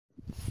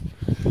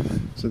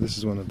So this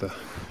is one of the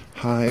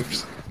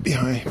hives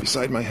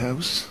beside my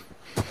house,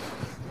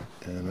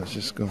 and I was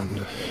just going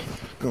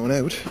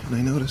out, and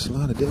I noticed a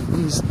lot of dead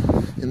bees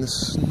in the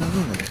snow.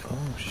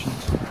 Oh shit!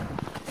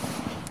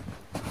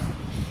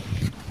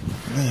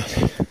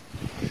 That.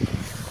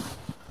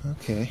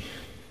 Okay,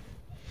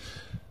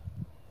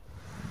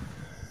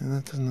 and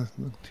that doesn't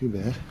look too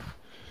bad.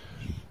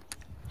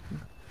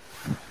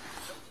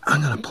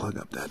 I'm gonna plug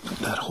up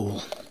that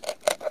hole.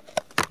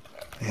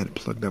 I had it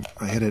plugged up.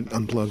 I had it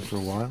unplugged for a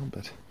while,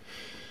 but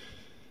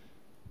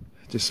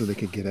just so they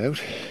could get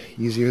out.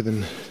 Easier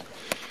than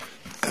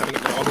having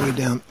it go all the way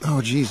down.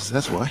 Oh Jesus,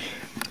 that's why.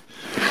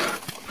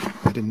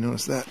 I didn't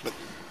notice that, but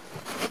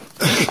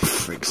for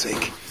frig's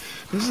sake.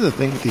 This is the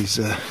thing with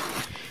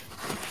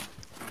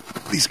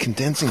these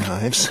condensing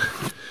hives.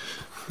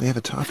 They have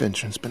a top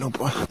entrance, but no,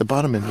 the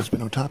bottom entrance,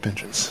 but no top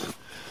entrance.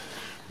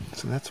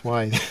 So that's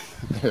why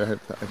they're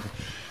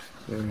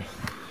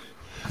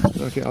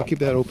okay. I'll keep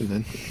that open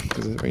then,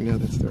 because right now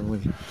that's their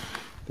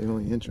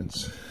only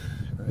entrance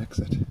or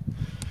exit.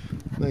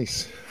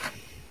 Nice.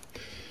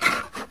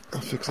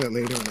 I'll fix that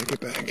later when I get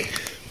back.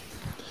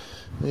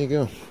 There you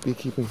go.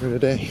 Beekeeping for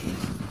today.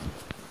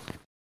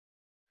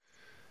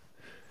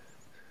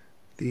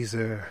 These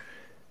are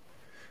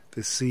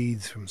the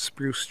seeds from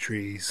spruce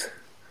trees.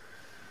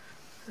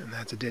 And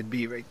that's a dead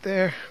bee right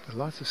there. There's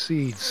lots of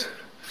seeds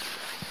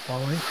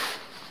falling.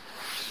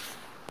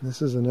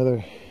 This is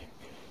another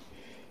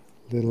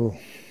little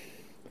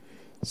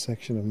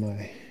section of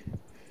my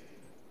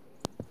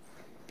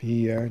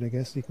bee yard, I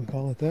guess you can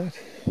call it that.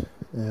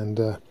 And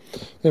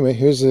anyway,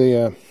 here's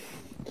a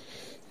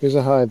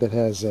hive that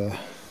has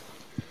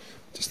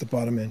just the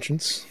bottom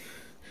entrance.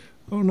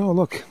 Oh no,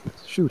 look,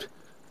 shoot,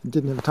 it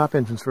didn't have a top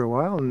entrance for a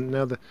while, and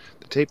now the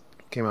tape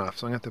came off,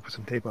 so I'm gonna have to put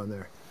some tape on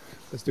there.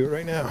 Let's do it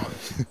right now.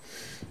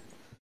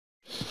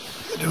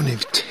 I don't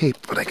have tape,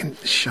 but I can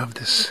shove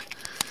this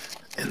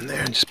in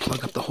there and just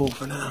plug up the hole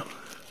for now.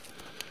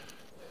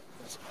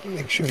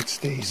 Make sure it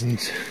stays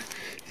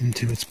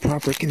into its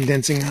proper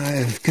condensing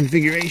hive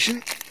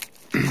configuration.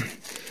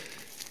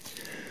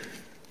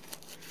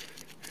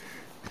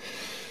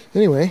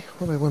 Anyway,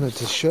 what I wanted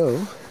to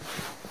show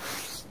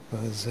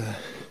was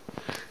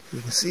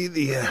you can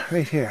see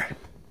right here.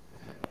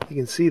 You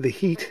can see the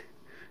heat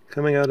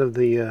coming out of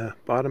the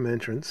bottom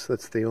entrance.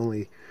 That's the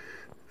only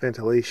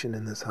ventilation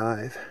in this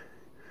hive.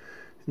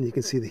 And you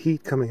can see the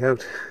heat coming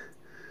out,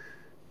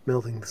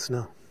 melting the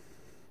snow.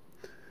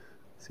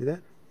 See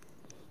that?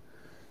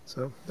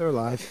 So they're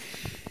alive,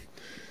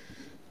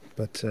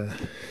 but they're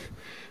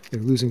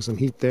losing some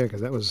heat there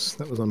because that was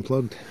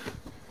unplugged.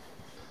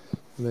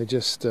 And I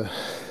just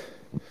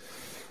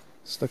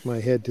stuck my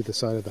head to the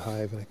side of the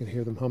hive, and I can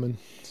hear them humming.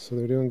 So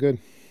they're doing good.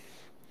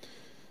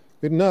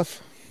 Good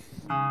enough.